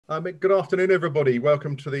Good afternoon, everybody.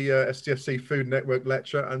 Welcome to the STFC Food Network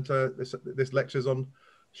lecture, and this lecture is on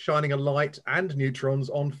shining a light and neutrons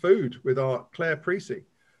on food with our Claire Pizzey.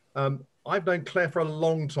 I've known Claire for a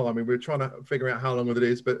long time, and we're trying to figure out how long it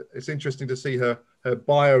is, but it's interesting to see her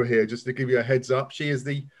bio here, just to give you a heads up. She is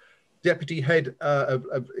the Deputy Head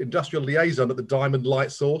of Industrial Liaison at the Diamond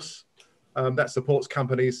Light Source. That supports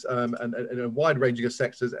companies and a wide ranging of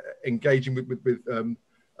sectors engaging with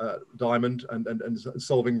Diamond and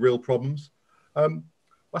solving real problems.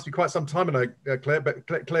 Must be quite some time ago, Claire, but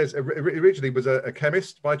Claire's originally was a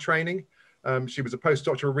chemist by training. She was a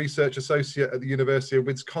postdoctoral research associate at the University of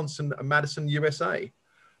Wisconsin-Madison, USA,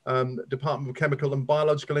 Department of Chemical and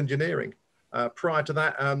Biological Engineering. Prior to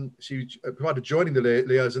that, prior to joining the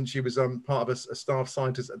Liaison, she was part of a staff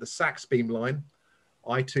scientist at the Sachs Beamline,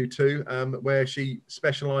 I22, where she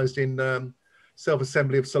specialized in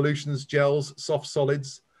self-assembly of solutions, gels, soft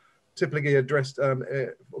solids, typically addressed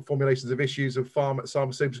formulations of issues of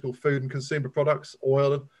pharmaceutical, food and consumer products,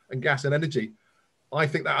 oil and gas and energy. I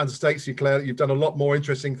think that understates you, Claire. You've done a lot more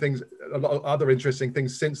interesting things, a lot of other interesting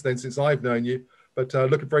things since then, since I've known you. But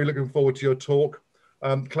looking forward to your talk.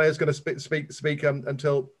 Claire's going to speak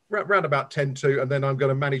until around about 10 to, and then I'm going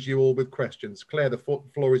to manage you all with questions. Claire, the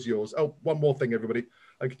floor is yours. Oh, one more thing, everybody.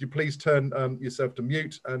 Could you please turn yourself to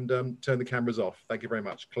mute and turn the cameras off? Thank you very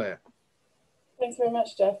much. Claire. Thanks very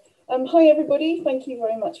much, Jeff. Hi, everybody. Thank you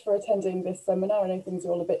very much for attending this seminar. I know things are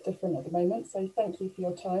all a bit different at the moment, so thank you for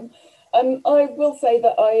your time. I will say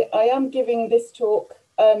that I am giving this talk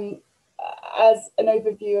as an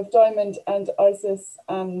overview of Diamond and ISIS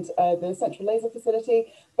and the Central Laser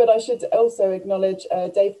Facility, but I should also acknowledge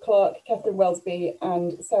Dave Clark, Catherine Wellesby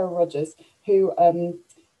and Sarah Rogers, who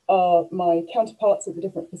are my counterparts at the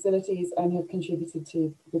different facilities and have contributed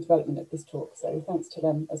to the development of this talk. So thanks to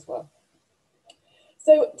them as well.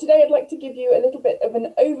 So today I'd like to give you a little bit of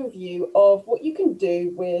an overview of what you can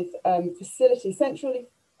do with centrally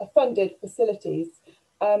funded facilities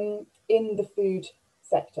in the food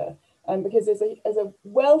sector. Because there's a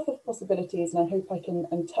wealth of possibilities, and I hope I can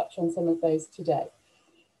touch on some of those today.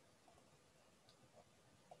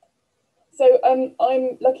 So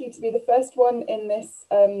I'm lucky to be the first one in this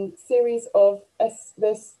series of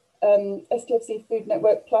STFC Food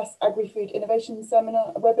Network plus AgriFood Innovations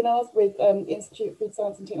Webinars with Institute of Food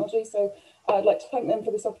Science and Technology. So I'd like to thank them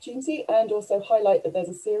for this opportunity and also highlight that there's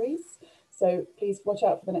a series. So please watch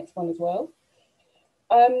out for the next one as well.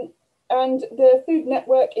 And the Food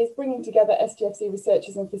Network is bringing together STFC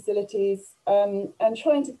researchers and facilities and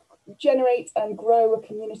trying to generate and grow a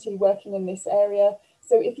community working in this area.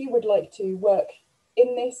 So if you would like to work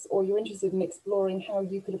in this, or you're interested in exploring how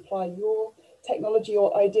you could apply your technology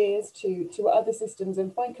or ideas to other systems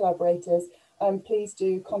and find collaborators, please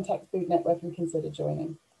do contact Food Network and consider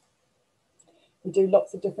joining. We do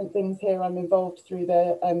lots of different things here. I'm involved through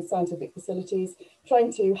the scientific facilities,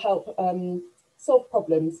 trying to help solve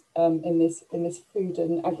problems in this food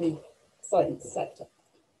and agri-science sector.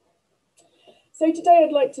 So today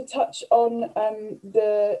I'd like to touch on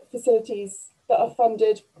the facilities that are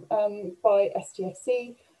funded by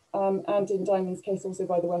STFC and in Diamond's case also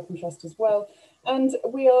by the Wellcome Trust as well. And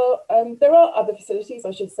we are there are other facilities,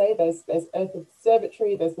 I should say. There's Earth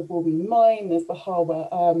Observatory, there's the Bulby Mine, there's the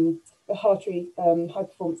Hartree High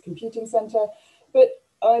Performance Computing Centre, but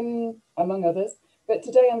among others. But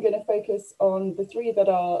today I'm going to focus on the three that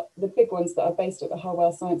are the big ones that are based at the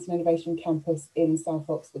Harwell Science and Innovation Campus in South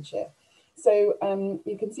Oxfordshire. So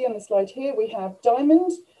you can see on the slide here, we have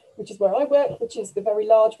Diamond, which is where I work, which is the very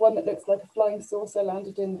large one that looks like a flying saucer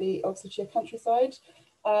landed in the Oxfordshire countryside.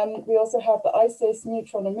 We also have the ISIS,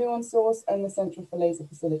 Neutron and Muon source and the Central for Laser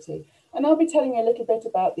Facility. And I'll be telling you a little bit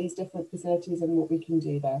about these different facilities and what we can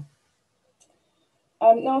do there.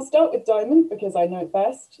 Now I'll start with Diamond because I know it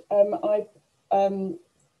best.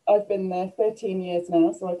 I've been there 13 years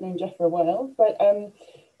now, so I've known Jeff for a while, but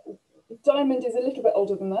Diamond is a little bit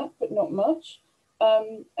older than that, but not much.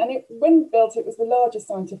 And when built, it was the largest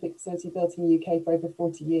scientific facility built in the UK for over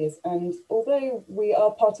 40 years. And although we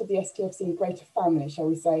are part of the STFC greater family, shall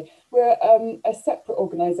we say, we're a separate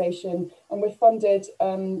organisation and we're funded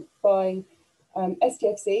by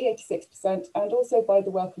STFC, 86%, and also by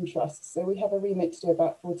the Wellcome Trust. So we have a remit to do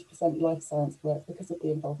about 40% life science work because of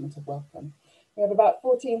the involvement of Wellcome. We have about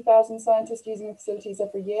 14,000 scientists using the facilities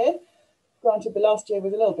every year. Granted, the last year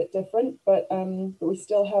was a little bit different, but we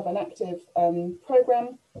still have an active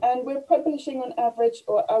programme, and we're publishing on average,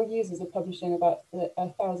 or our users are publishing about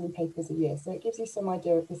 1,000 papers a year. So it gives you some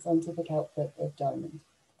idea of the scientific output of Diamond.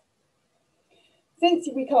 Since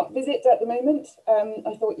we can't visit at the moment,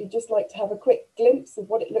 I thought you'd just like to have a quick glimpse of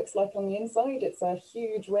what it looks like on the inside. It's a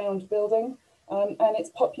huge round building. and it's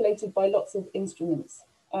populated by lots of instruments,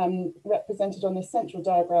 represented on this central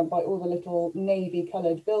diagram by all the little navy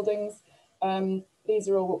coloured buildings. These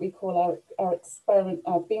are all what we call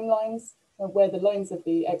our beam lines, where the lines of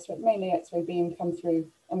the X-ray, mainly X-ray beam, come through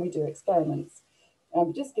and we do experiments.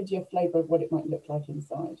 Just gives you a flavour of what it might look like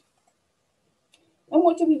inside. And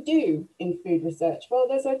what do we do in food research? Well,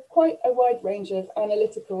 there's quite a wide range of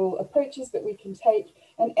analytical approaches that we can take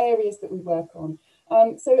and areas that we work on.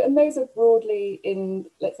 And those are broadly in,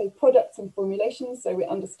 let's say, products and formulations. So we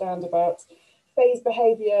understand about phase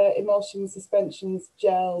behaviour, emulsions, suspensions,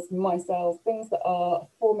 gels, micelles, things that are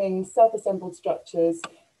forming self-assembled structures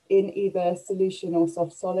in either solution or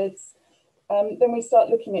soft solids. Then we start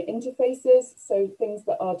looking at interfaces, so things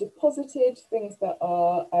that are deposited, things that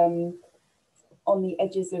are on the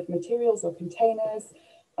edges of materials or containers,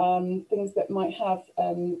 things that might have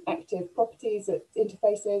active properties at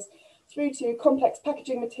interfaces, through to complex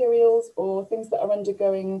packaging materials or things that are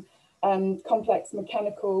undergoing complex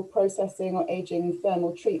mechanical processing or aging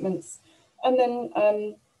thermal treatments, and then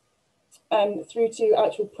through to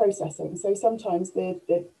actual processing. So sometimes the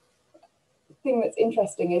thing that's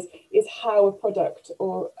interesting is how a product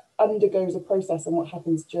or undergoes a process and what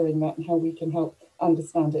happens during that and how we can help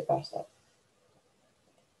understand it better.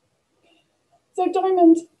 So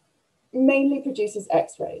diamond mainly produces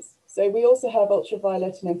X-rays. So we also have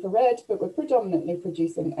ultraviolet and infrared, but we're predominantly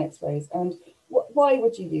producing X-rays. And why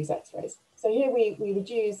would you use X-rays? So here we would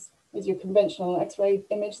use your conventional X-ray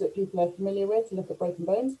image that people are familiar with to look at broken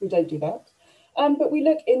bones. We don't do that. But we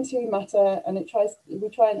look into matter and we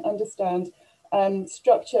try and understand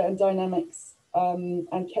structure and dynamics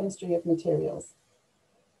and chemistry of materials.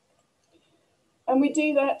 And we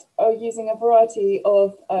do that using a variety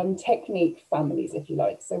of technique families, if you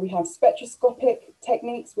like. So we have spectroscopic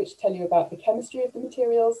techniques, which tell you about the chemistry of the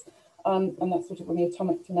materials, and that's sort of on the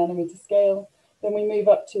atomic to nanometer scale. Then we move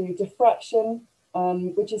up to diffraction,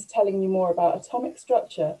 which is telling you more about atomic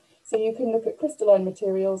structure. So you can look at crystalline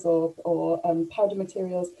materials or powder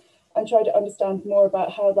materials and try to understand more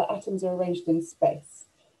about how the atoms are arranged in space.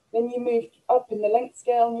 Then you move up in the length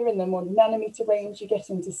scale and you're in the more nanometer range. You get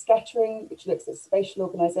into scattering, which looks at spatial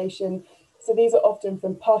organization. So these are often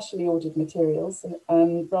from partially ordered materials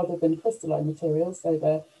rather than crystalline materials. So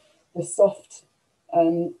the soft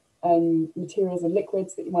materials and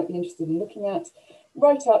liquids that you might be interested in looking at.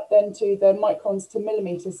 Right up then to the microns to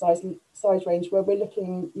millimeter size range, where we're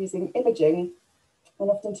looking using imaging and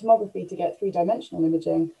often tomography to get three-dimensional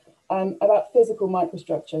imaging about physical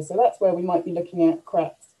microstructure. So that's where we might be looking at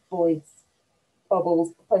cracks, voids,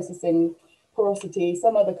 bubbles, processing, porosity,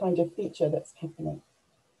 some other kind of feature that's happening.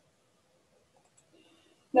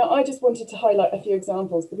 Now, I just wanted to highlight a few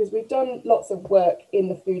examples because we've done lots of work in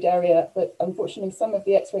the food area, but unfortunately some of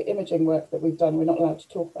the X-ray imaging work that we've done, we're not allowed to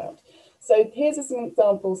talk about. So here's some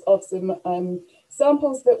examples of some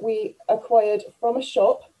samples that we acquired from a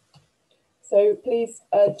shop. So please,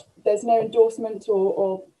 there's no endorsement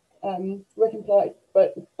or work implied,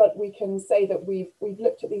 but we can say that we've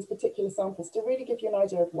looked at these particular samples to really give you an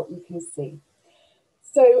idea of what you can see.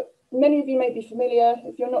 So many of you may be familiar.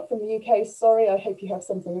 If you're not from the UK, sorry, I hope you have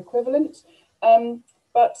something equivalent.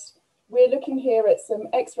 But we're looking here at some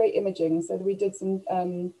X-ray imaging. So we did some,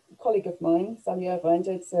 colleague of mine, Sally Irvine,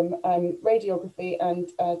 did some radiography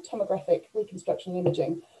and tomographic reconstruction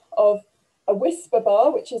imaging of a Whisper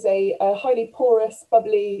bar, which is a highly porous,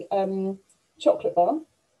 bubbly chocolate bar.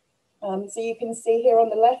 So you can see here on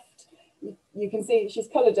the left, you can see she's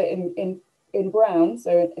coloured it in brown,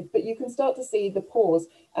 so but you can start to see the pores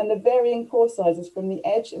and the varying pore sizes from the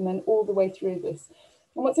edge and then all the way through this.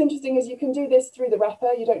 And what's interesting is you can do this through the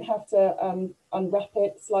wrapper. You don't have to unwrap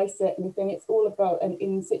it, slice it, anything. It's all about an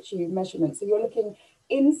in situ measurement. So you're looking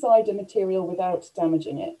inside a material without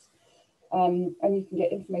damaging it. And you can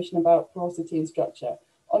get information about porosity and structure.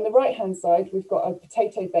 On the right-hand side, we've got a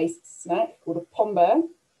potato-based snack called a pombear,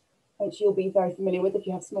 which you'll be very familiar with if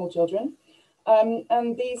you have small children.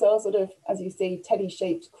 And these are sort of, as you see,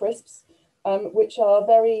 teddy-shaped crisps, which are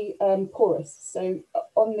very porous. So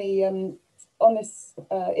on this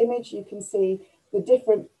image, you can see the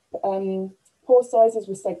different pore sizes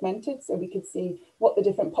were segmented, so we could see what the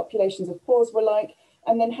different populations of pores were like,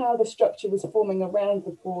 and then how the structure was forming around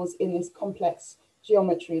the pores in this complex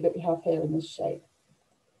geometry that we have here in this shape.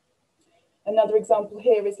 Another example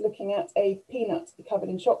here is looking at a peanut covered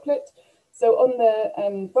in chocolate. So on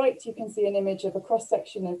the right, you can see an image of a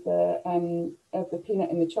cross-section of the peanut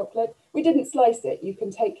in the chocolate. We didn't slice it. You can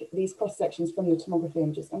take these cross-sections from the tomography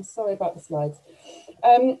images. I'm sorry about the slides.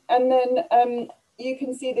 And then you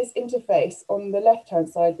can see this interface on the left-hand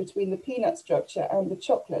side between the peanut structure and the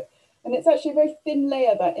chocolate. And it's actually a very thin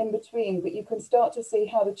layer that in between, but you can start to see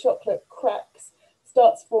how the chocolate cracks,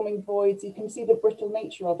 starts forming voids. You can see the brittle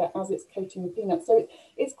nature of it as it's coating the peanut. So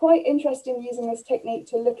it's quite interesting using this technique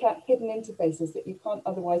to look at hidden interfaces that you can't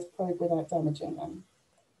otherwise probe without damaging them.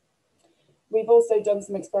 We've also done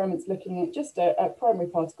some experiments looking at just at primary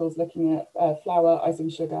particles, looking at flour, icing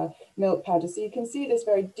sugar, milk powder. So you can see this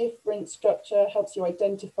very different structure, helps you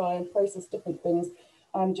identify and process different things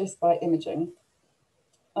just by imaging.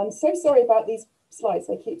 I'm so sorry about these slides,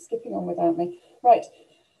 they keep skipping on without me. Right,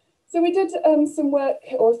 so we did some work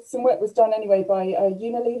was done anyway by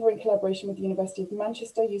Unilever in collaboration with the University of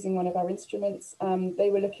Manchester using one of our instruments. They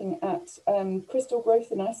were looking at crystal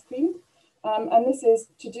growth in ice cream. And this is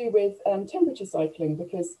to do with temperature cycling,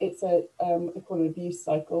 because it's they call it a abuse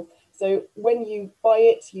cycle. So when you buy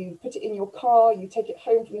it, you put it in your car, you take it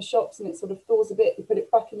home from the shops and it sort of thaws a bit, you put it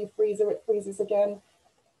back in your freezer, it freezes again.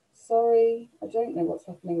 Sorry, I don't know what's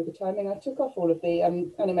happening with the timing. I took off all of the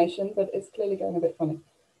animation, but it's clearly going a bit funny.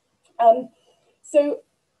 So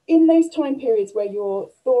in those time periods where you're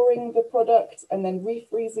thawing the product and then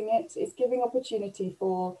refreezing it, it's giving opportunity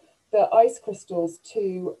for the ice crystals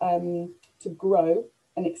to grow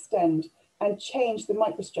and extend and change the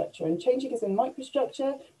microstructure. And changing is in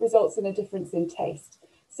microstructure results in a difference in taste.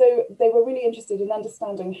 So they were really interested in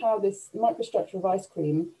understanding how this microstructure of ice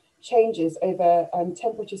cream changes over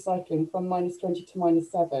temperature cycling from -20 to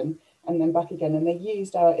 -7 and then back again. And they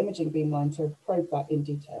used our imaging beamline to probe that in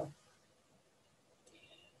detail.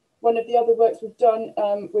 One of the other works we've done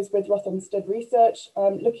was with Rothamsted Research,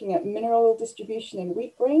 looking at mineral distribution in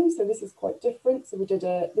wheat grains. So this is quite different. So we did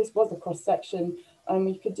this was a cross section,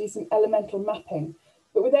 you could do some elemental mapping.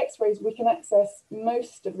 But with X-rays, we can access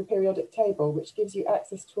most of the periodic table, which gives you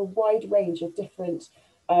access to a wide range of different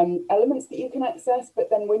elements that you can access.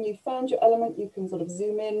 But then when you found your element, you can sort of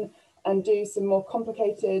zoom in and do some more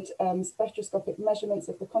complicated spectroscopic measurements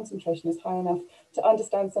if the concentration is high enough to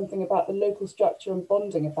understand something about the local structure and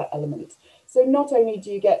bonding of that element. So not only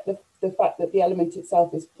do you get the fact that the element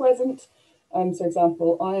itself is present, for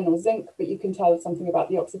example, iron or zinc, but you can tell something about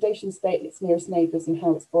the oxidation state, its nearest neighbours and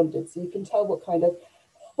how it's bonded. So you can tell what kind of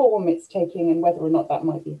form it's taking and whether or not that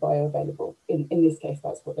might be bioavailable. In this case,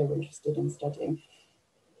 that's what they were interested in studying.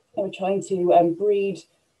 They were trying to breed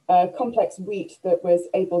complex wheat that was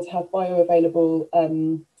able to have bioavailable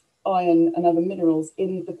iron and other minerals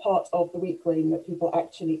in the part of the wheat grain that people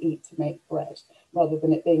actually eat to make bread, rather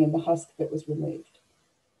than it being in the husk that was removed.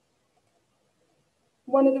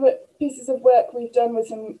 One of the pieces of work we've done with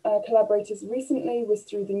some collaborators recently was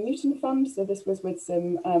through the Newton Fund. So this was with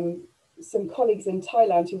some colleagues in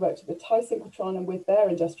Thailand who worked at the Thai synchrotron and with their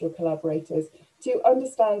industrial collaborators to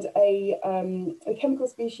understand a chemical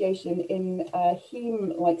speciation in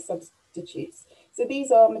heme-like substitutes. So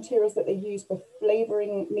these are materials that they use for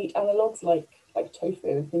flavoring meat analogues like tofu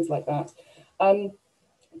and things like that,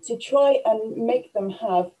 to try and make them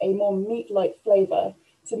have a more meat-like flavor,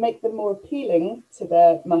 to make them more appealing to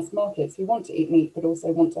their mass markets who want to eat meat but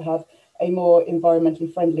also want to have a more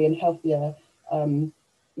environmentally friendly and healthier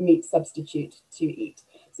meat substitute to eat.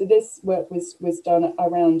 So this work was done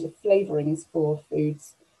around flavorings for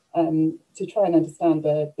foods to try and understand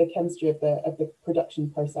the chemistry of the production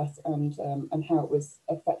process and how it was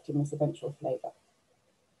affecting this eventual flavor.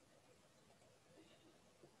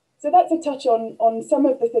 So that's a touch on some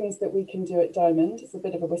of the things that we can do at Diamond. It's a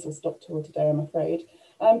bit of a whistle-stop tour today, I'm afraid.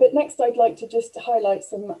 But next, I'd like to just highlight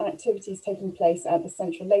some activities taking place at the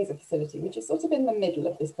Central Laser Facility, which is sort of in the middle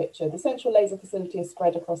of this picture. The Central Laser Facility is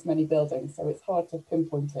spread across many buildings, so it's hard to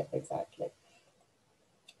pinpoint it exactly.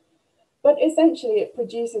 But essentially,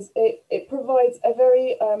 it provides a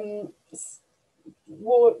very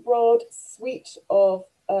broad suite of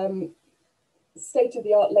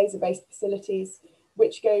state-of-the-art laser-based facilities,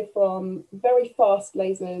 which go from very fast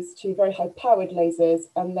lasers to very high-powered lasers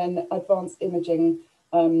and then advanced imaging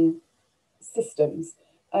systems.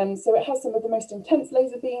 So it has some of the most intense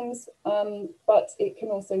laser beams, but it can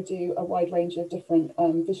also do a wide range of different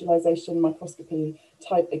visualization, microscopy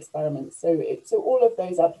type experiments. So all of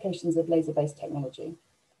those applications of laser-based technology.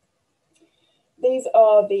 These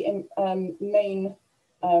are the main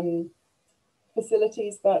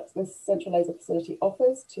facilities that the Central Laser Facility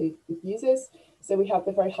offers to users. So we have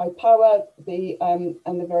the very high power, and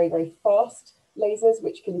the very, very fast lasers,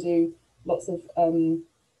 which can do lots of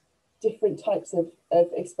different types of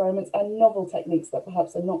experiments and novel techniques that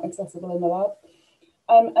perhaps are not accessible in the lab.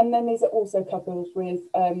 And then these are also coupled with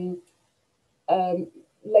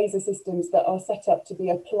laser systems that are set up to be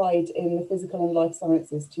applied in the physical and life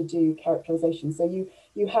sciences to do characterization. So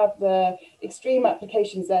you have the extreme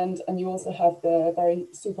applications end, and you also have the very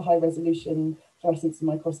super high resolution fluorescence and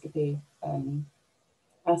microscopy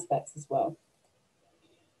aspects as well.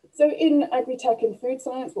 So in agri-tech and food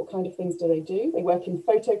science, what kind of things do? They work in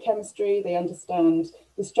photochemistry, they understand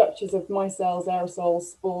the structures of micelles, aerosols,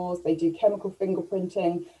 spores, they do chemical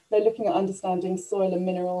fingerprinting, they're looking at understanding soil and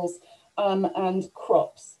minerals and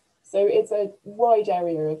crops. So it's a wide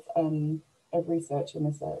area of research in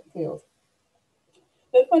this field.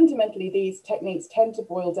 But fundamentally, these techniques tend to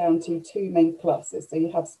boil down to two main classes. So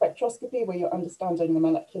you have spectroscopy, where you're understanding the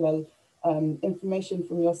molecular information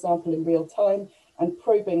from your sample in real time and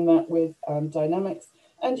probing that with dynamics.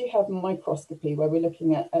 And you have microscopy, where we're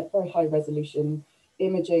looking at very high resolution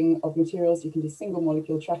imaging of materials. You can do single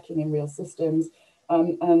molecule tracking in real systems.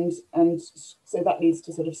 And so that leads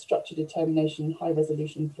to sort of structure determination, high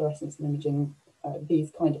resolution fluorescence and imaging,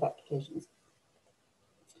 these kind of applications.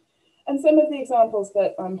 And some of the examples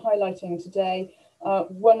that I'm highlighting today,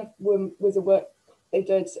 one of them was a work they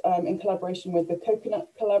did in collaboration with the Coconut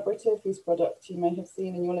Collaborative, whose product you may have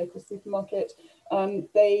seen in your local supermarket.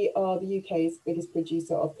 They are the UK's biggest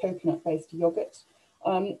producer of coconut-based yogurt.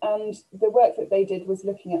 And the work that they did was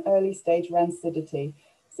looking at early stage rancidity.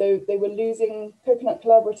 So they were losing, Coconut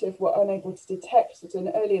Collaborative were unable to detect at an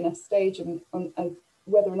early enough stage and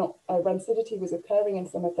whether or not rancidity was occurring in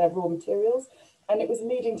some of their raw materials. And it was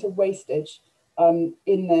leading to wastage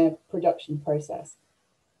in their production process.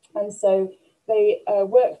 And so they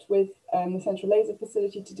worked with the Central Laser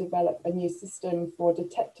Facility to develop a new system for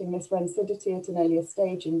detecting this rancidity at an earlier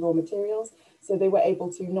stage in raw materials. So they were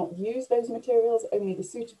able to not use those materials, only the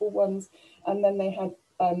suitable ones, and then they had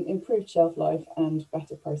improved shelf life and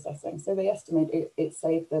better processing. So they estimate it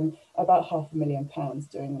saved them about £500,000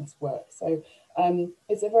 doing this work. So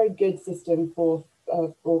it's a very good system for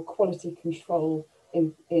quality control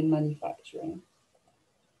in manufacturing.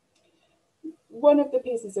 One of the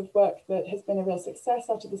pieces of work that has been a real success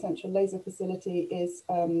out of the Central Laser Facility is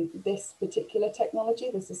this particular technology.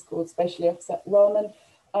 This is called spatially offset Raman.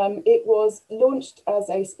 It was launched as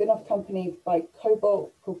a spin-off company by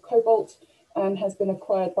called Cobalt, and has been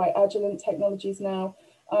acquired by Agilent Technologies now.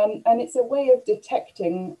 And it's a way of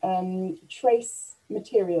detecting trace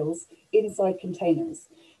materials inside containers.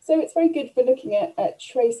 So it's very good for looking at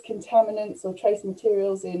trace contaminants or trace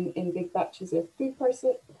materials in big batches of food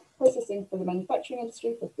processing for the manufacturing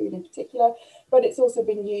industry, for food in particular, but it's also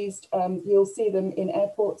been used, you'll see them in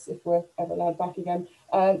airports if we're ever allowed back again.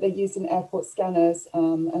 They're used in airport scanners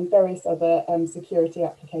and various other security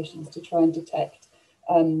applications to try and detect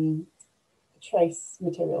trace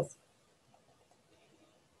materials.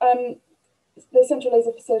 The Central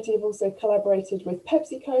Laser Facility have also collaborated with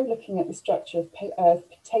PepsiCo, looking at the structure of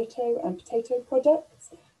potato and potato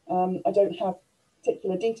products. I don't have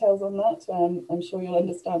particular details on that. I'm sure you'll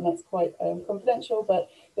understand that's quite confidential,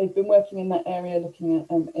 but they've been working in that area looking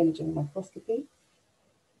at imaging microscopy.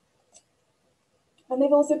 And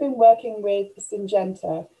they've also been working with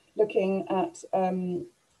Syngenta, looking at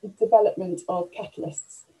development of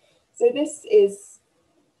catalysts. So this is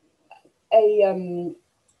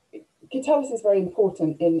catalysis is very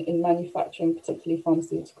important in manufacturing, particularly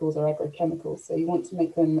pharmaceuticals or agrochemicals. So you want to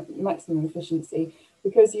make them maximum efficiency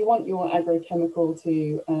because you want your agrochemical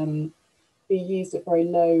to be used at very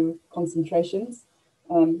low concentrations.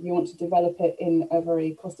 You want to develop it in a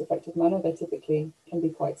very cost-effective manner. They typically can be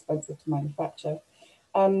quite expensive to manufacture.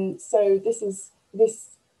 So this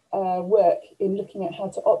work in looking at how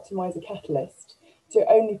to optimize a catalyst to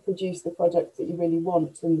only produce the product that you really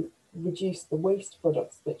want and reduce the waste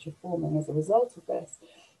products that you're forming as a result of this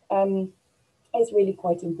is really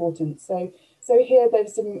quite important. So here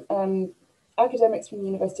there's some academics from the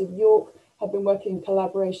University of York have been working in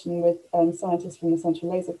collaboration with scientists from the Central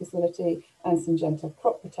Laser Facility and Syngenta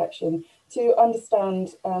Crop Protection to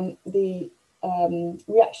understand the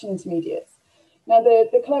reaction intermediates. Now,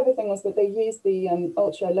 the clever thing was that they used the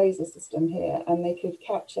ultra laser system here, and they could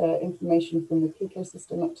capture information from the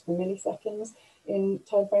picosystem up to the milliseconds in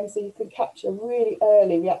time frame. So you could capture really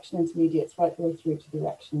early reaction intermediates right the way through to the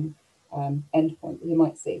reaction endpoint that you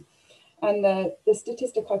might see. And the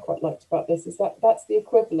statistic I quite liked about this is that that's the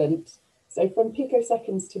equivalent. So from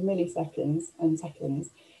picoseconds to milliseconds and seconds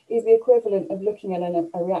is the equivalent of looking at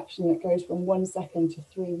a reaction that goes from 1 second to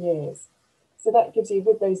 3 years. So that gives you,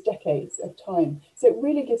 with those decades of time. So it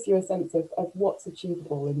really gives you a sense of what's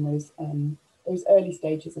achievable in those early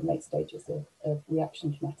stages and late stages of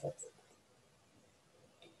reaction kinetics.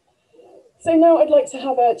 So now I'd like to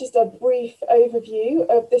have just a brief overview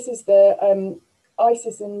of, this is the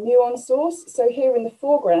ISIS and muon source. So here in the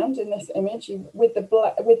foreground in this image, with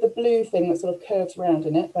the blue thing that sort of curves around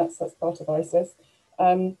in it, that's part of ISIS.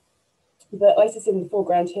 But ISIS in the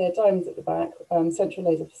foreground here, diamonds at the back, central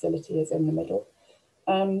laser facility is in the middle.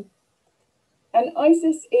 And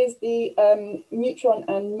ISIS is the neutron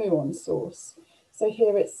and muon source. So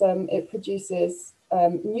here it produces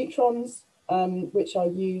neutrons, which are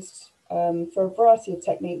used for a variety of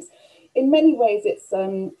techniques. In many ways,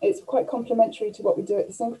 it's quite complementary to what we do at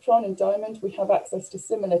the synchrotron and diamond. We have access to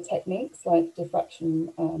similar techniques like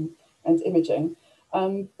diffraction and imaging,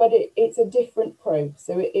 but it's a different probe.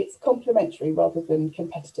 So it's complementary rather than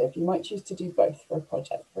competitive. You might choose to do both for a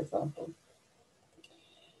project, for example.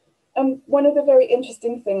 One of the very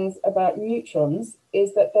interesting things about neutrons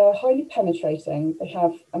is that they're highly penetrating. They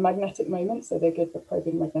have a magnetic moment, so they're good for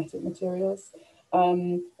probing magnetic materials.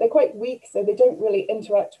 They're quite weak, so they don't really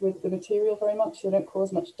interact with the material very much. They don't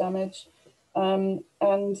cause much damage. One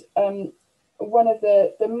of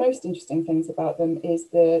the most interesting things about them is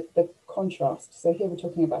the contrast. So here we're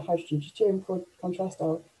talking about hydrogen-deuterium contrast.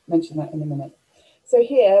 I'll mention that in a minute. So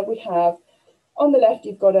here we have, on the left,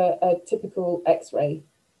 you've got a typical X-ray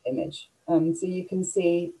image. So you can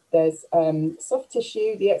see there's soft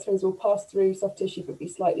tissue. The X-rays will pass through soft tissue but be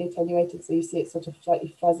slightly attenuated, so you see it's sort of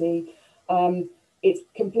slightly fuzzy. It's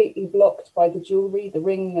completely blocked by the jewelry, the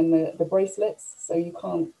ring and the bracelets, so you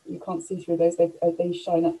can't see through those. They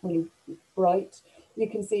shine up really bright. You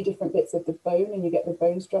can see different bits of the bone, and you get the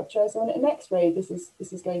bone structure. So on an X-ray, this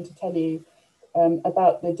is going to tell you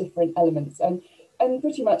about the different elements, and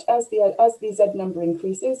pretty much as the Z number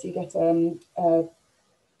increases, you get a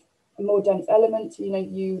more dense element.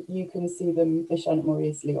 You can see them, they shine up more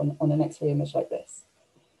easily on an X-ray image like this.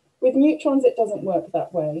 With neutrons, it doesn't work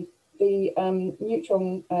that way. The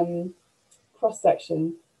neutron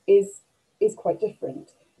cross-section is quite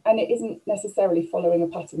different, and it isn't necessarily following a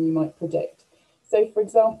pattern you might predict. So, for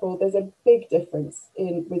example, there's a big difference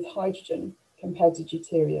with hydrogen compared to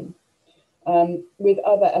deuterium. With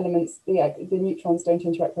other elements, the neutrons don't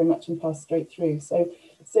interact very much and pass straight through. So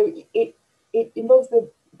it involves the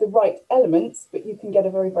right elements, but you can get a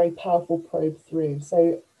very, very powerful probe through.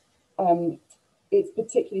 So it's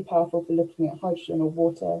particularly powerful for looking at hydrogen or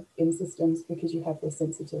water in systems because you have this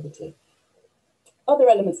sensitivity. Other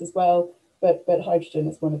elements as well, but hydrogen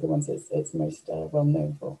is one of the ones it's most well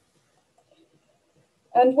known for.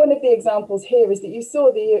 And one of the examples here is that you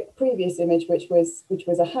saw the previous image, which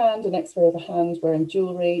was a hand, an X-ray of a hand wearing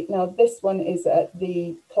jewelry. Now this one is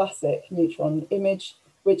the classic neutron image,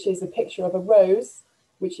 which is a picture of a rose,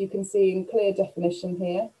 which you can see in clear definition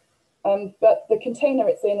here. But the container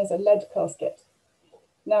it's in is a lead casket.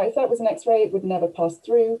 Now, if that was an X-ray, it would never pass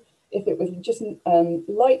through. If it was just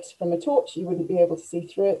light from a torch, you wouldn't be able to see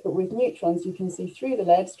through it. But with neutrons, you can see through the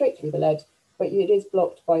lead, straight through the lead, but it is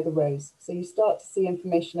blocked by the rose. So you start to see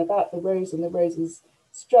information about the rose and the rose's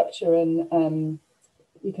structure, and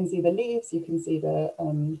you can see the leaves, you can see the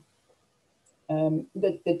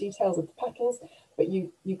details of the petals, but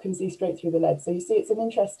you can see straight through the lead. So you see it's an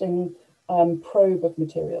interesting probe of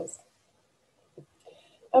materials.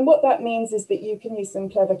 And what that means is that you can use some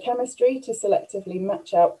clever chemistry to selectively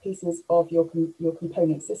match out pieces of your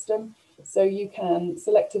component system. So you can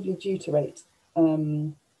selectively deuterate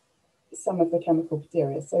some of the chemical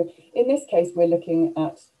materials. So in this case, we're looking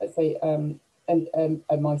at, let's say, a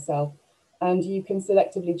micelle, and you can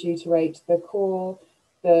selectively deuterate the core,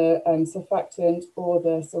 the surfactant, or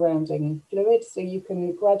the surrounding fluid. So you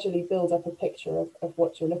can gradually build up a picture of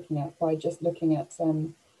what you're looking at by just looking at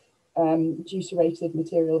deuterated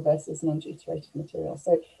material versus non-deuterated material.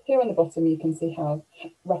 So here on the bottom, you can see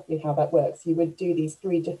roughly how that works. You would do these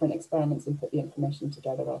 3 different experiments and put the information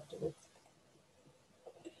together afterwards.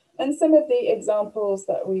 And some of the examples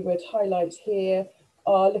that we would highlight here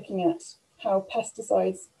are looking at how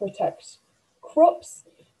pesticides protect crops.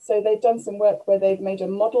 So they've done some work where they've made a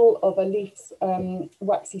model of a leaf's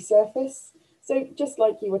waxy surface. So just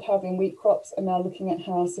like you would have in wheat crops, and now looking at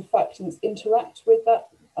how surfactants interact with that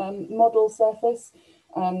model surface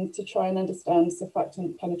to try and understand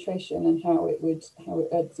surfactant penetration and how it would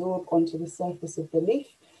absorb onto the surface of the leaf.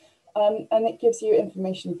 And it gives you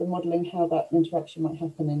information for modelling how that interaction might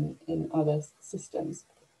happen in other systems.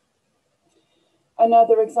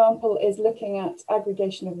 Another example is looking at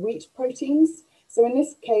aggregation of wheat proteins. So in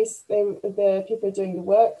this case, the people are doing the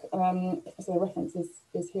work, so the reference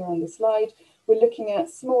is here on the slide. We're looking at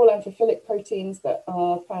small amphiphilic proteins that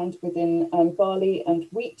are found within barley and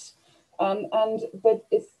wheat, but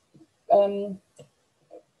it's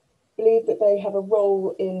believed that they have a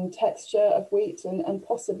role in texture of wheat and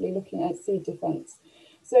possibly looking at seed defense.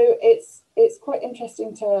 So it's quite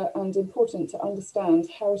interesting and important to understand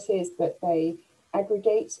how it is that they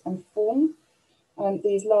aggregate and form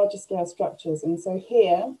these larger scale structures. And so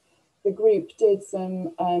here, the group did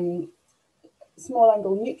some small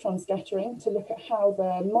angle neutron scattering to look at how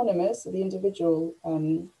the monomers, so the individual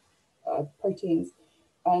proteins,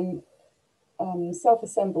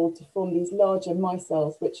 self-assemble to form these larger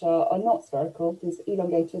micelles, which are not spherical, these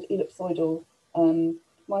elongated ellipsoidal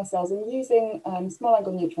micelles. And using small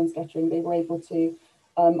angle neutron scattering, they were able to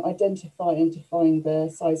identify and define the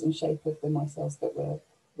size and shape of the micelles that were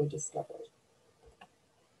discovered.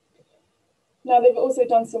 Now, they've also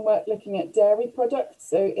done some work looking at dairy products.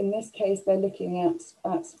 So in this case, they're looking at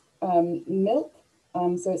milk.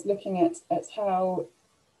 So it's looking at how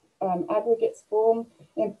aggregates form.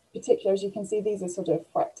 In particular, as you can see, these are sort of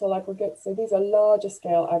fractal aggregates. So these are larger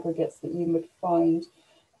scale aggregates that you would find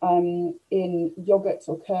in yogurt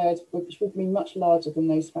or curd, which would be much larger than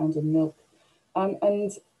those found in milk.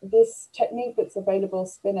 And this technique that's available,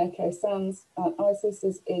 spin echo sans ISIS,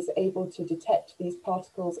 is able to detect these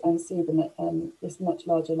particles and see them at this much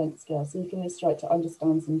larger length scale. So you can start to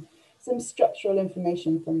understand some structural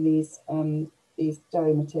information from these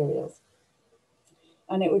dairy materials.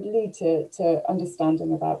 And it would lead to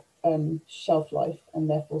understanding about shelf life and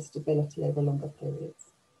therefore stability over longer periods.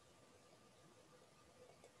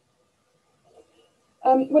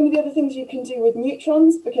 One of the other things you can do with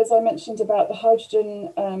neutrons, because I mentioned about the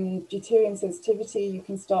hydrogen deuterium sensitivity, you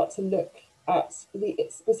can start to look at the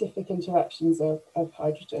specific interactions of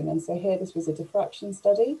hydrogen. And so here, this was a diffraction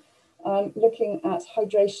study looking at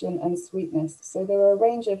hydration and sweetness. So there are a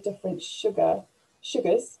range of different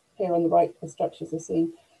sugars, here on the right, the structures are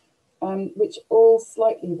seen, which all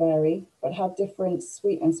slightly vary, but have different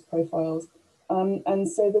sweetness profiles. And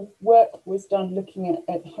so the work was done looking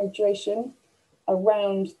at hydration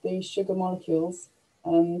around the sugar molecules.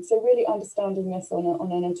 So really understanding this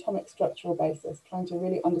on an atomic structural basis, trying to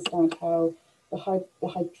really understand how the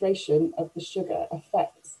hydration of the sugar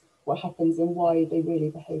affects what happens and why they really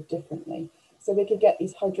behave differently. So they could get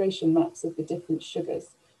these hydration maps of the different sugars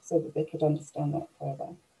so that they could understand that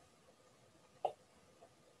further.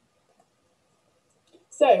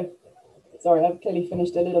 So, sorry, I've clearly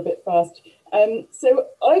finished a little bit fast. So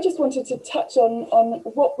I just wanted to touch on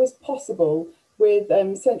what was possible with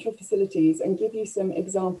central facilities and give you some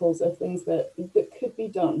examples of things that could be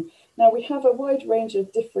done. Now, we have a wide range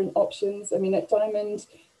of different options. I mean, at Diamond,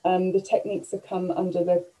 the techniques have come under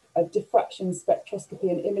the diffraction spectroscopy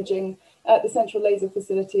and imaging. At the central laser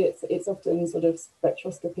facility, it's often sort of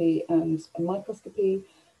spectroscopy and microscopy.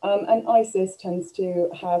 And ISIS tends to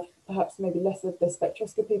have perhaps maybe less of the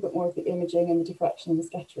spectroscopy, but more of the imaging and the diffraction and the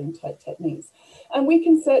scattering type techniques. And we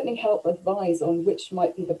can certainly help advise on which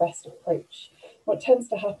might be the best approach. What tends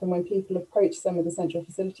to happen when people approach some of the central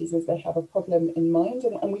facilities is they have a problem in mind,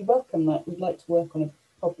 and we welcome that. We'd like to work on a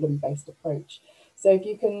problem-based approach. So if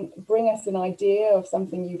you can bring us an idea of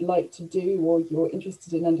something you'd like to do or you're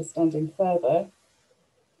interested in understanding further,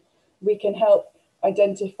 we can help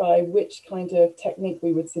identify which kind of technique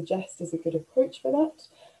we would suggest is a good approach for that,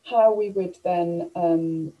 how we would then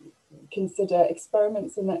consider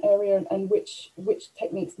experiments in that area, and which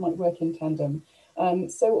techniques might work in tandem.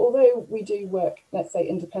 So although we do work, let's say,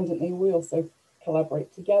 independently, we also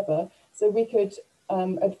collaborate together. So we could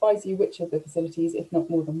advise you which of the facilities, if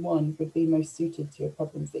not more than one, would be most suited to your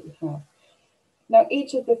problems that you have. Now,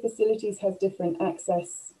 each of the facilities has different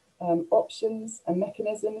access options and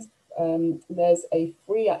mechanisms. There's a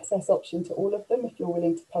free access option to all of them if you're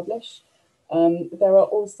willing to publish. There are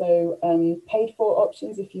also paid for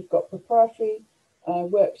options if you've got proprietary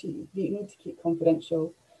work you need to keep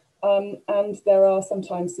confidential. And there are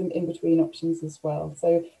sometimes some in-between options as well.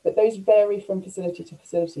 So, but those vary from facility to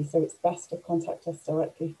facility, so it's best to contact us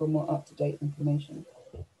directly for more up-to-date information.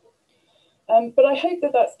 But I hope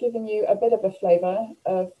that that's given you a bit of a flavour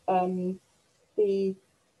of the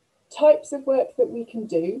types of work that we can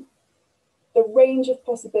do, the range of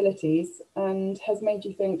possibilities, and has made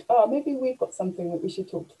you think, oh, maybe we've got something that we should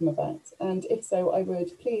talk to them about. And if so, I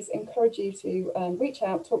would please encourage you to reach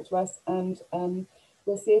out, talk to us, and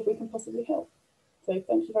we'll see if we can possibly help. So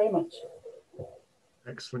thank you very much.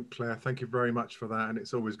 Excellent, Claire. Thank you very much for that. And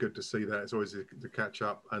it's always good to see that. It's always to catch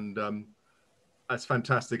up. And that's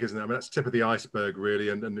fantastic, isn't it? I mean, that's tip of the iceberg, really.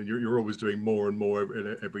 And you're always doing more and more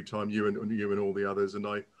every time, you and all the others. And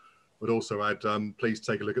I would also add, please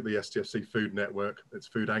take a look at the STFC Food Network. It's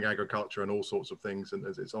food and agriculture and all sorts of things. And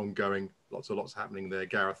it's ongoing, lots happening there.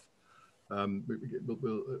 Gareth,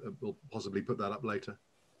 we'll possibly put that up later.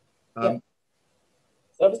 Yeah.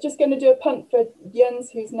 So I was just going to do a punt for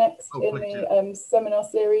Jens, who's next in the seminar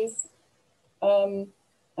series. And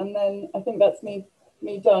then I think that's me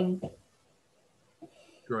done.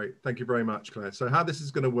 Great, thank you very much, Claire. So how this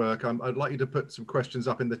is going to work, I'd like you to put some questions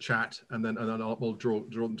up in the chat, and then we'll draw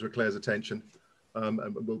them to Claire's attention.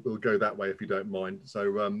 and we'll go that way if you don't mind.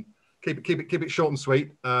 So keep it short and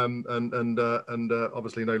sweet, and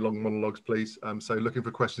obviously no long monologues, please. So looking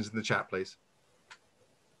for questions in the chat, please.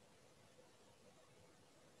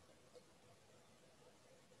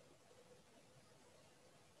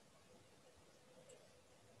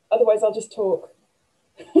 Otherwise, I'll just talk.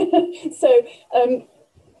 So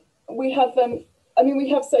we have, I mean, we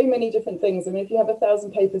have so many different things. I mean, if you have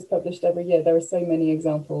 1,000 papers published every year, there are so many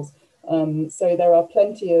examples. So there are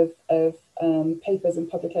plenty of papers and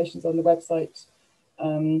publications on the website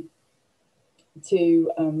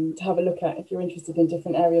to have a look at if you're interested in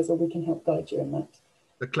different areas, or we can help guide you in that.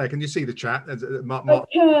 Claire, can you see the chat? I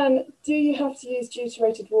can. Do you have to use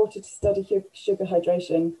deuterated water to study sugar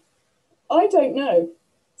hydration? I don't know.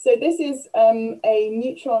 So this is a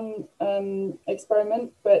neutron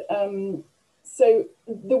experiment, but so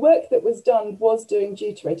the work that was done was doing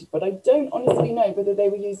deuterated, but I don't honestly know whether they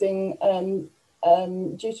were using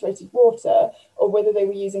deuterated water or whether they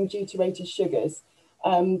were using deuterated sugars,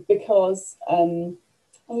 because you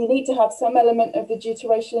need to have some element of the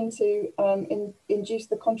deuteration to induce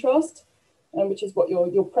the contrast, which is what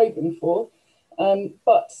you're probing for.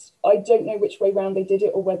 But I don't know which way round they did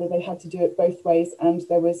it or whether they had to do it both ways, and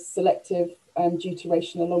there was selective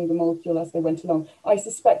deuteration along the molecule as they went along. I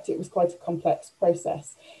suspect it was quite a complex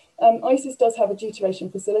process. ICIS does have a deuteration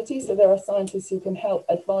facility, so there are scientists who can help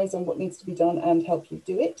advise on what needs to be done and help you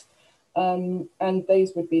do it. And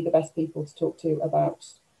those would be the best people to talk to about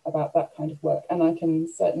that kind of work. And I can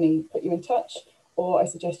certainly put you in touch, or I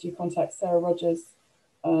suggest you contact Sarah Rogers,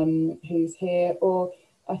 who's here, or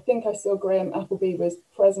I think I saw Graham Appleby was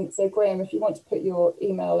present. So Graham, if you want to put your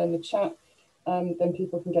email in the chat, then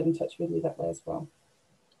people can get in touch with you that way as well.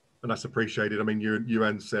 And that's appreciated. I mean, you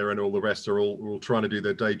and Sarah and all the rest are all trying to do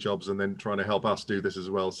their day jobs and then trying to help us do this as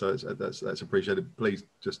well. So that's appreciated. Please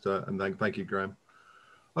just, and thank you, Graham.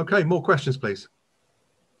 Okay, more questions, please.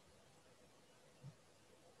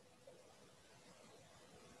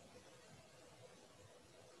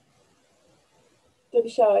 Don't be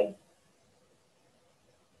shy.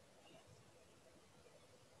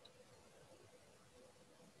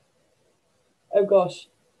 Oh gosh,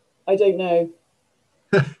 I don't know.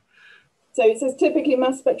 So it says typically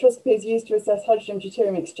mass spectroscopy is used to assess hydrogen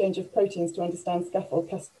deuterium exchange of proteins to understand scaffold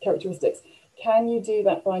characteristics. Can you do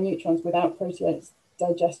that by neutrons without protease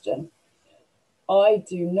digestion? I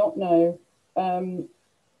do not know. I'm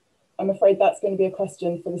afraid that's going to be a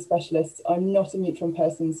question for the specialists. I'm not a neutron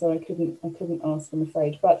person, so I couldn't ask, I'm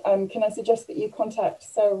afraid. But can I suggest that you contact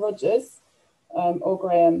Sarah Rogers or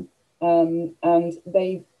Graham? And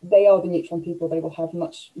they are the neutron people. They will have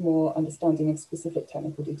much more understanding of specific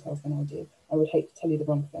technical details than I do. I would hate to tell you the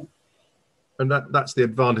wrong thing. And that's the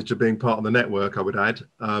advantage of being part of the network, I would add.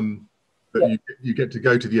 That Yep. you get to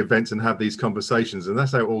go to the events and have these conversations, and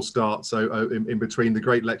that's how it all starts. So in between the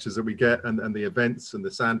great lectures that we get and the events and the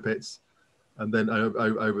sandpits, and then over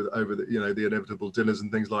the the inevitable dinners and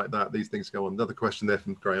things like that, these things go on. Another question there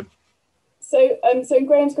from Graham. So, so in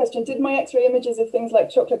Graham's question, did my X-ray images of things like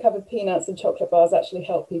chocolate-covered peanuts and chocolate bars actually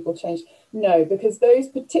help people change? No, because those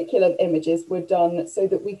particular images were done so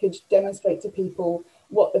that we could demonstrate to people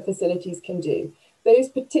what the facilities can do. Those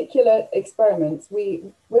particular experiments,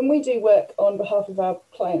 when we do work on behalf of our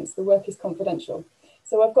clients, the work is confidential.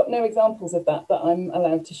 So I've got no examples of that I'm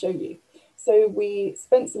allowed to show you. So we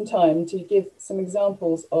spent some time to give some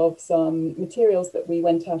examples of some materials that we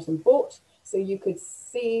went out and bought, so you could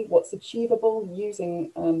see what's achievable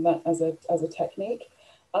using that as a technique.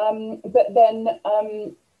 But then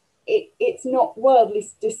it's not wildly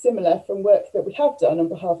dissimilar from work that we have done on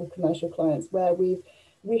behalf of commercial clients, where we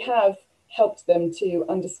have helped them to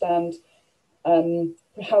understand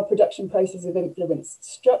how production processes have influenced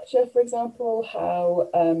structure, for example, how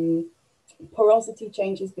porosity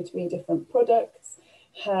changes between different products,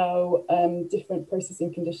 how different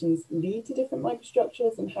processing conditions lead to different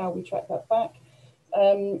microstructures and how we track that back.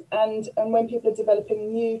 And when people are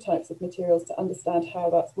developing new types of materials to understand how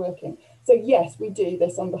that's working. So yes, we do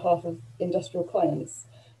this on behalf of industrial clients,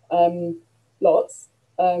 lots,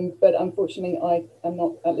 but unfortunately I am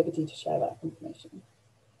not at liberty to share that information.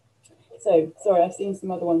 So, sorry, I've seen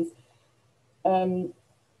some other ones.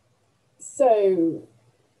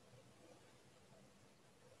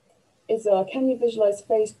 Can you visualize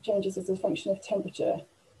phase changes as a function of temperature?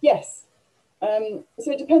 Yes. So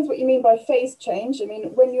it depends what you mean by phase change. I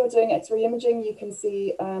mean, when you're doing X-ray imaging, you can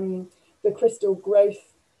see the crystal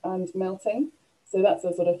growth and melting. So that's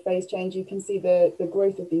a sort of phase change. You can see the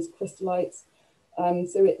growth of these crystallites.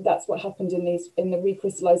 That's what happened in the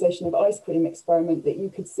recrystallization of ice cream experiment, that you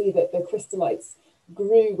could see that the crystallites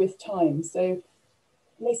grew with time. So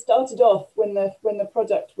they started off when the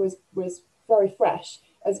product was very fresh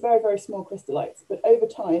as very, very small crystallites, but over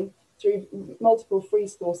time, through multiple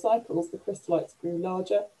freeze-thaw cycles, the crystallites grew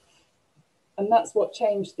larger, and that's what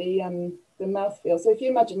changed the mouthfeel. So if you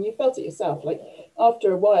imagine, you felt it yourself, like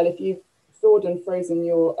after a while, if you've thawed and frozen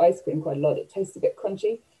your ice cream quite a lot, it tastes a bit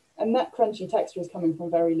crunchy, and that crunchy texture is coming from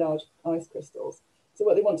very large ice crystals. So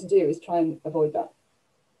what they want to do is try and avoid that.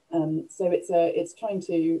 So it's trying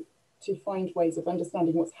to find ways of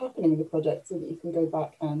understanding what's happening with the product so that you can go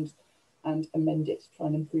back and amend it, try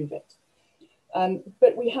and improve it.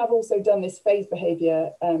 But we have also done this phase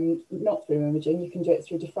behavior, not through imaging. You can do it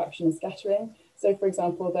through diffraction and scattering. So for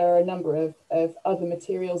example, there are a number of other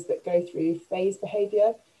materials that go through phase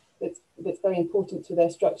behavior that's very important to their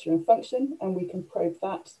structure and function, and we can probe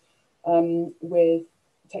that with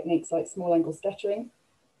techniques like small angle scattering.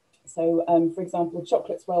 So for example,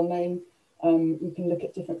 chocolate's well known. You can look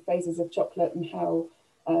at different phases of chocolate and how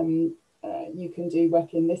you can do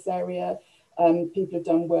work in this area. People have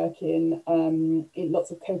done work in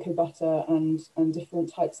lots of cocoa butter and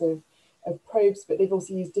different types of probes, but they've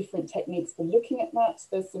also used different techniques for looking at that.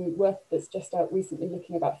 There's some work that's just out recently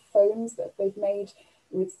looking about foams that they've made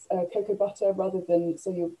with cocoa butter, rather than,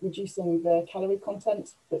 so you're reducing the calorie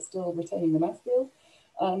content but still retaining the mouthfeel.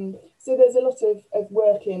 So there's a lot of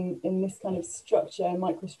work in this kind of structure,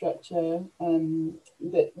 microstructure,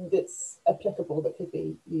 that's applicable, that could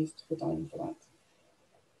be used for dining for that.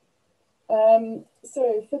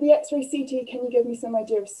 So for the X-ray CT, can you give me some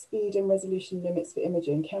idea of speed and resolution limits for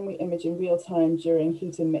imaging? Can we image in real time during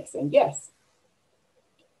heat and mixing? Yes,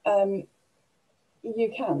 you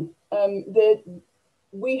can.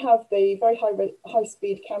 We have the very high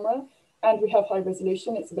speed camera, and we have high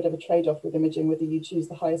resolution. It's a bit of a trade-off with imaging, whether you choose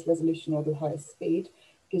the highest resolution or the highest speed,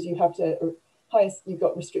 because you have to, you've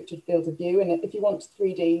got restricted field of view. And if you want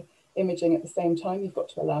 3D imaging at the same time, you've got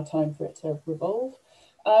to allow time for it to revolve.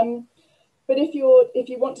 But if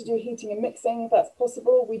you want to do heating and mixing, that's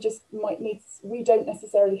possible. We just might need, we don't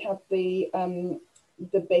necessarily have the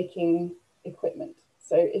baking equipment.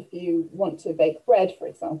 So if you want to bake bread, for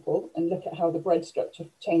example, and look at how the bread structure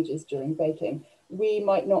changes during baking, we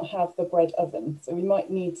might not have the bread oven. So we might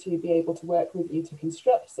need to be able to work with you to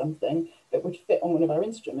construct something that would fit on one of our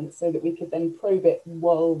instruments so that we could then probe it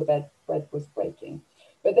while the bread was breaking.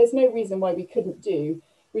 But there's no reason why we couldn't do,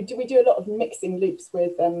 we do a lot of mixing loops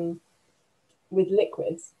with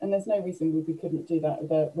liquids, and there's no reason we couldn't do that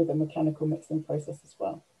with a mechanical mixing process as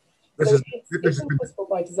well. So it's impossible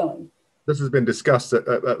by design. This has been discussed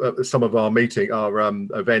at some of our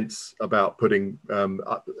events about putting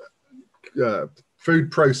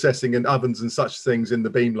food processing and ovens and such things in the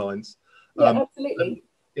beamlines. Yeah, absolutely.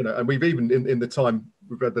 And we've even in the time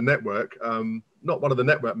we've read the network, not one of the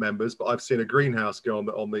network members, but I've seen a greenhouse go on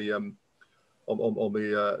the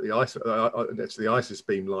ISIS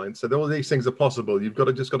beam line. So all these things are possible. You've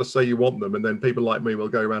just got to say you want them, and then people like me will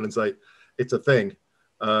go around and say it's a thing.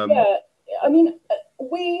 Yeah, I mean,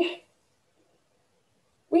 we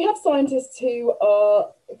have scientists who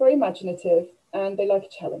are very imaginative and they like a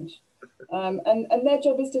challenge. And their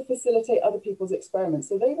job is to facilitate other people's experiments.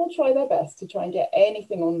 So they will try their best to try and get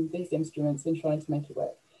anything on these instruments and trying to make it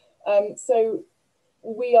work. So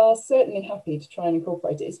we are certainly happy to try and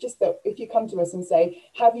incorporate it. It's just that if you come to us and say,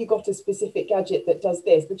 have you got a specific gadget that does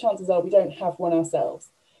this? The chances are we don't have one ourselves.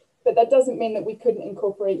 But that doesn't mean that we couldn't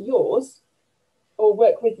incorporate yours or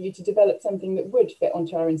work with you to develop something that would fit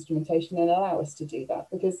onto our instrumentation and allow us to do that.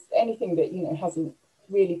 Because anything that, hasn't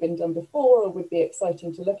really been done before or would be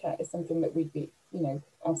exciting to look at is something that we'd be,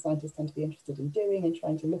 our scientists tend to be interested in doing and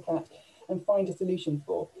trying to look at and find a solution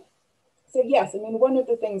for. So yes, I mean, one of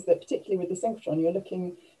the things that particularly with the synchrotron, you're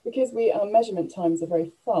looking, because our measurement times are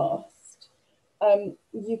very fast,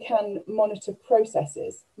 you can monitor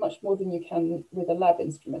processes much more than you can with a lab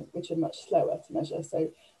instrument, which are much slower to measure. So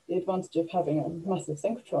the advantage of having a massive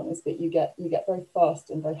synchrotron is that you get very fast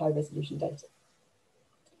and very high resolution data.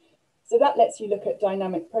 So that lets you look at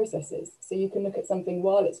dynamic processes. So you can look at something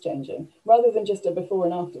while it's changing, rather than just a before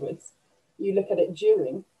and afterwards. You look at it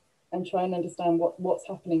during and try and understand what's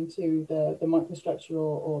happening to the microstructure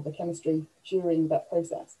or the chemistry during that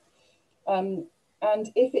process. And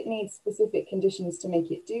if it needs specific conditions to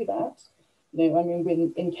make it do that,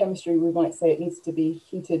 in chemistry, we might say it needs to be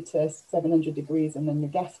heated to 700 degrees and then your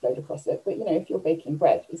gas flowed across it. But, if you're baking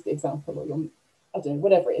bread, is the example, or I don't know,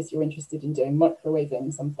 whatever it is you're interested in doing,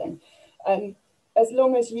 microwaving something, as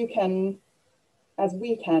long as you can, as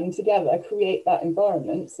we can together, create that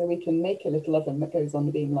environment, so we can make a little oven that goes on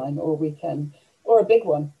the beamline, or a big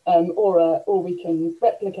one, or we can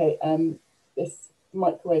replicate this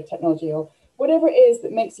microwave technology, or whatever it is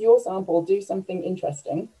that makes your sample do something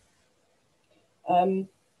interesting,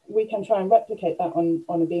 we can try and replicate that on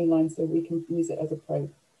a beamline so we can use it as a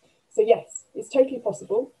probe. So yes, it's totally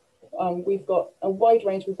possible. We've got a wide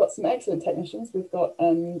range. We've got some excellent technicians. We've got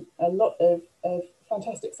a lot of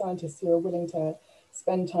fantastic scientists who are willing to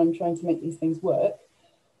spend time trying to make these things work.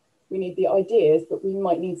 We need the ideas, but we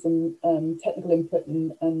might need some technical input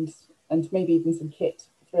and maybe even some kit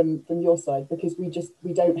from your side, because we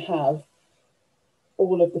don't have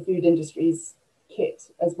all of the food industry's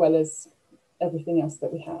kit as well as everything else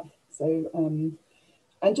that we have. So,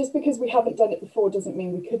 and just because we haven't done it before doesn't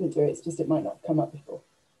mean we couldn't do it. It's just it might not have come up before.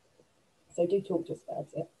 So do talk to us about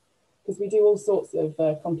it, because we do all sorts of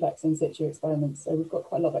complex in situ experiments. So we've got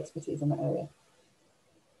quite a lot of expertise in that area.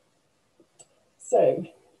 So,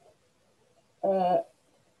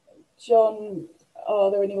 John,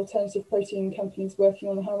 are there any alternative protein companies working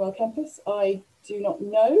on the Harwell campus? I do not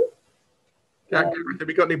know. Have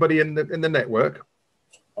we got anybody in the network?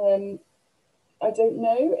 I don't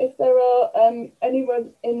know if there are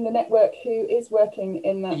anyone in the network who is working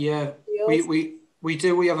in that field. We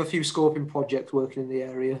do. We have a few scoping projects working in the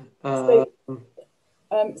area. So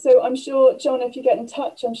I'm sure, John, if you get in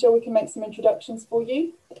touch, I'm sure we can make some introductions for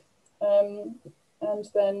you. And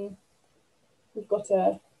then we've got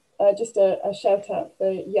just a shout out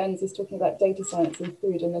for Jens is talking about data science and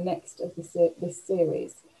food in the next of this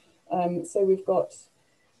series. So we've got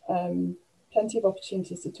plenty of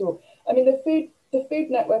opportunities to talk. I mean, the food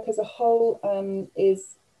network as a whole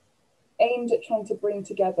is aimed at trying to bring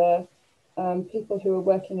together people who are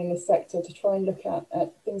working in this sector to try and look at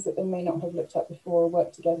things that they may not have looked at before or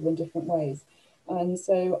work together in different ways. And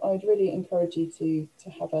so I'd really encourage you to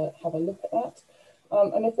have a look at that.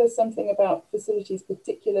 And if there's something about facilities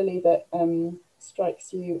particularly that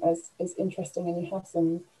strikes you as interesting and you have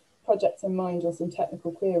some projects in mind or some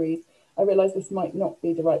technical queries, I realise this might not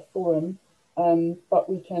be the right forum, but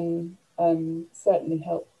we can certainly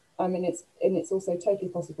help. I mean, it's also totally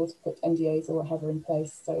possible to put NDAs or whatever in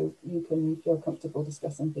place so you can feel comfortable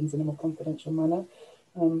discussing things in a more confidential manner.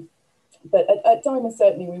 But at Diamond,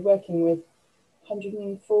 certainly we're working with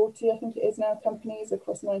 140, I think it is now, companies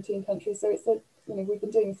across 19 countries. So it's we've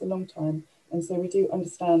been doing this a long time, and so we do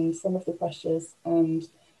understand some of the pressures and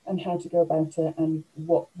how to go about it and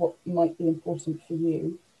what might be important for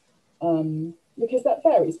you. Because that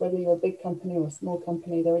varies whether you're a big company or a small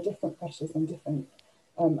company. There are different pressures and different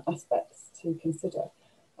aspects to consider.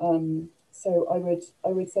 So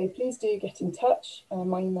I would say please do get in touch.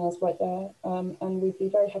 My email's right there, and we'd be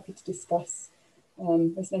very happy to discuss.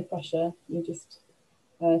 There's no pressure. You just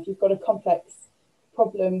if you've got a complex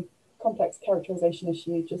problem, complex characterization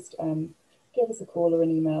issue, just give us a call or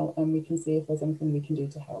an email, and we can see if there's anything we can do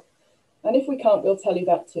to help. And if we can't, we'll tell you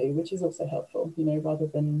that too, which is also helpful, rather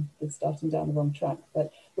than starting down the wrong track.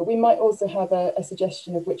 But we might also have a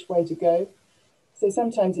suggestion of which way to go. So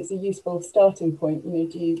sometimes it's a useful starting point.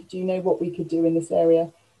 Do you know what we could do in this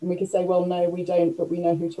area? And we could say, well, no, we don't, but we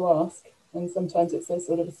know who to ask. And sometimes it's a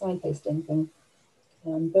sort of a signposting thing.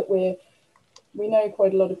 But we know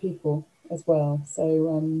quite a lot of people as well.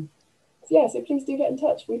 So yeah, so please do get in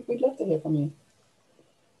touch. We'd love to hear from you.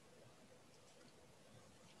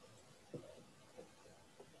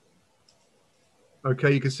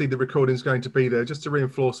 Okay, you can see the recording's going to be there. Just to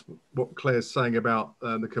reinforce what Claire's saying about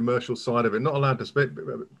the commercial side of it, not allowed to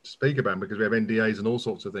speak about because we have NDAs and all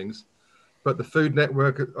sorts of things. But the food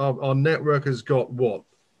network, our network has got what,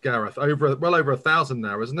 Gareth? Well over 1,000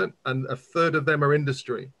 now, isn't it? And a third of them are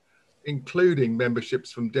industry, including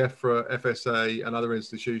memberships from DEFRA, FSA, and other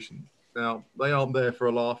institutions. Now, they aren't there for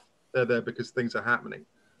a laugh. They're there because things are happening.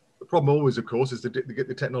 The problem always, of course, is to get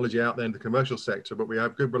the technology out there in the commercial sector, but we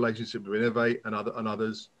have good relationships with Innovate and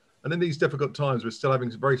others. And in these difficult times, we're still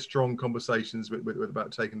having very strong conversations with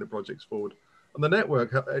about taking the projects forward. And the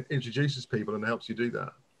network introduces people and helps you do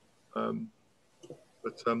that.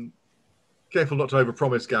 Careful not to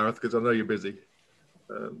overpromise, Gareth, because I know you're busy.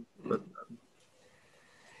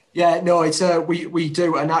 Yeah, no, it's we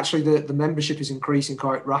do, and actually the membership is increasing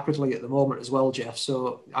quite rapidly at the moment as well, Jeff.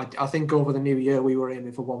 So I think over the new year we were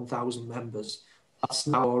aiming for 1,000 members. That's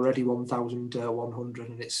now already 1,100,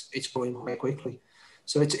 and it's growing quite quickly.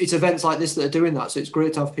 So it's events like this that are doing that. So it's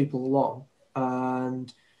great to have people along,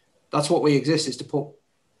 and that's what we exist, is to put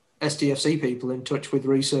STFC people in touch with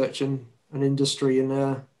research and industry and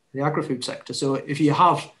the agri-food sector. So if you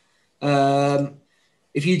have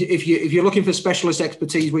if you're looking for specialist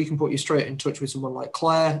expertise, we can put you straight in touch with someone like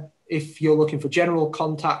Claire. If you're looking for general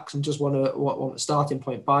contacts and just want a starting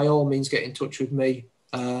point, by all means get in touch with me.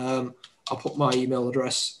 I'll put my email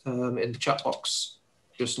address in the chat box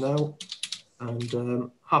just now.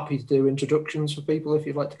 and happy to do introductions for people if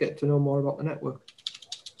you'd like to get to know more about the network.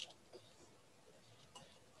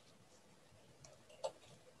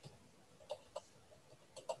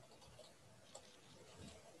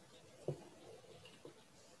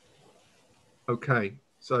 Okay,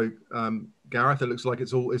 so Gareth, it looks like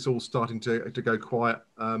it's all starting to go quiet.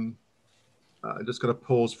 Just going to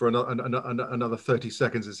pause for another 30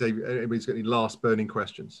 seconds to see if anybody's got any last burning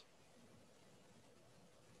questions.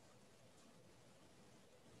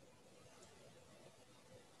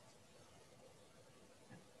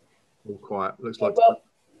 All quiet. Looks like. Well,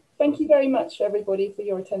 thank you very much, everybody, for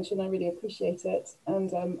your attention. I really appreciate it,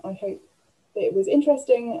 and I hope that it was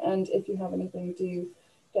interesting. And if you have anything, do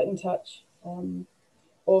get in touch,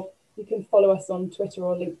 or you can follow us on Twitter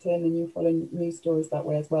or LinkedIn, and you follow news stories that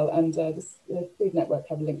way as well. And the Food Network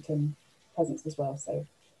have a LinkedIn presence as well. So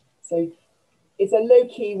it's a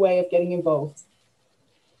low-key way of getting involved.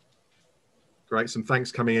 Great, some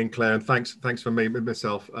thanks coming in, Claire, and thanks for me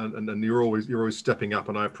myself, and you're always stepping up,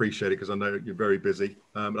 and I appreciate it because I know you're very busy.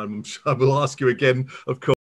 I will ask you again, of course.